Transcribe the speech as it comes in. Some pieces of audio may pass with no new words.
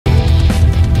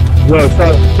Yes,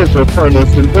 I took a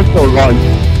furnace in this line.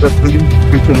 The police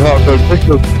can have their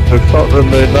tickets for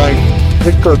Saturday night.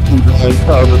 Tickets and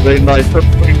Saturday night. The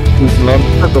police can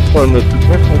take a furnace in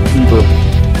this line.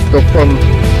 The fun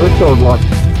this line.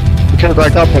 Because I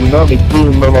got another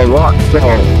game of a rock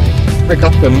star. I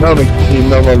got another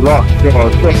game of a rock star.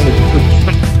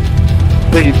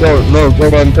 They don't know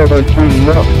what I'm gonna do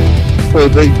now. So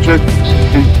they just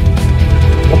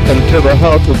up into the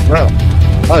house of rap.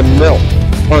 I melt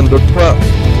on the trap.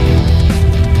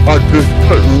 I just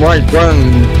put right down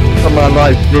to my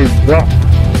life goes rock.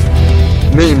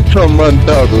 Name someone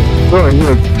better. Going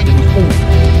here,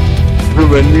 do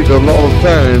I need a long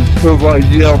time so I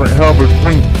yell and have a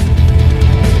drink.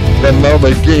 And now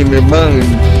they gave me mine.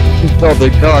 He saw the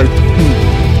guys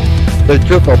they're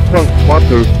just a punk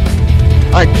fucker.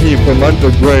 I came from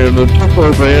underground and took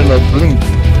over in a blink.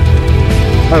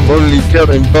 I'm only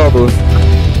getting better.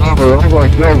 Better as I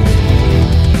go.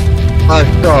 I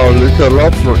saw a little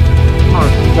upward. My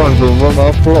sons will run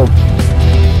off flow.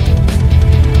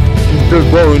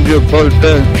 Just rolling your boat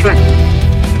down trick.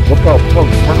 What's up,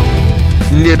 punk punk?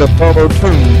 You need a better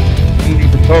tune. You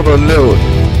need a better lyric.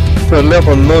 To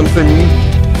level nothing.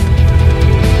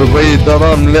 The way that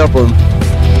I'm living,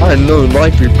 I know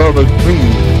life is better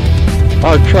dream.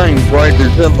 I shine brighter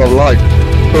than the light,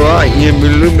 so I am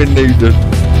illuminated.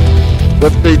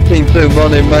 But they think they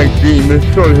running my dream is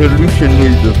so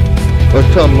hallucinated. But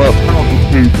some are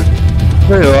complicated.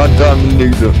 They are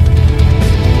dominated.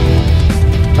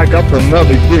 I got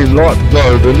another game locked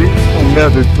guard and it's so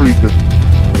meditated.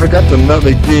 I got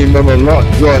another game of a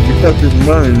locked guard because it's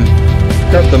mine.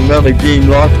 Got another game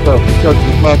locked up because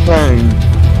it's my time.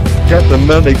 Got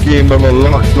another game of a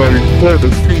locked guard instead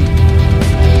of feet.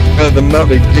 Got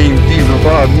another game deep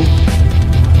about me.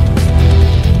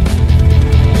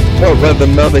 I'd rather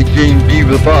another game be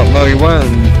about my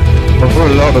wine. A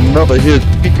whole lot of mother here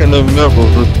speaking of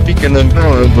levels, or speaking of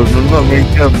variables, and nothing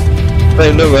else. They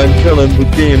know I'm killing the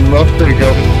game, I'll take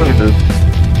out the traders.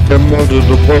 They murdered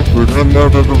the broker, they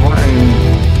murdered the wine.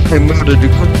 They murdered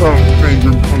the control strings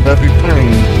and some heavy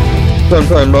pain.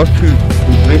 Sometimes I shoot,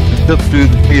 and they just do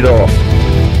the beat off.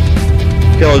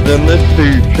 Cause in this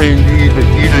food chain you either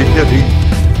get it,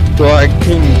 so I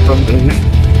came from the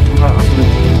heat.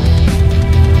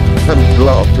 I'm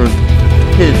laughing,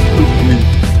 kids push me,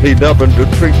 they up in the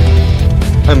tree.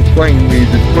 I'm playing me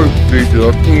the first street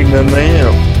of 10 and a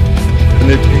half.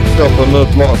 And if you stop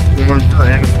another block, you're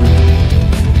answer.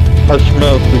 I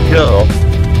smell the girl,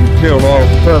 you feel all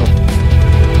tough.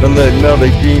 And that another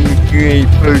game you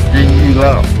ain't pushing you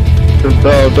loud. So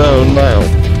bow down now,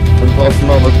 and lost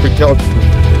another precaution.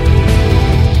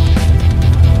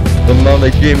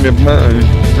 Another game of mine,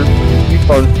 just keep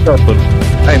on stopping.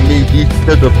 I may be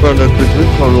to the front of the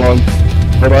different one,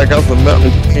 but I got another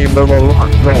game of a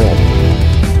lockdown.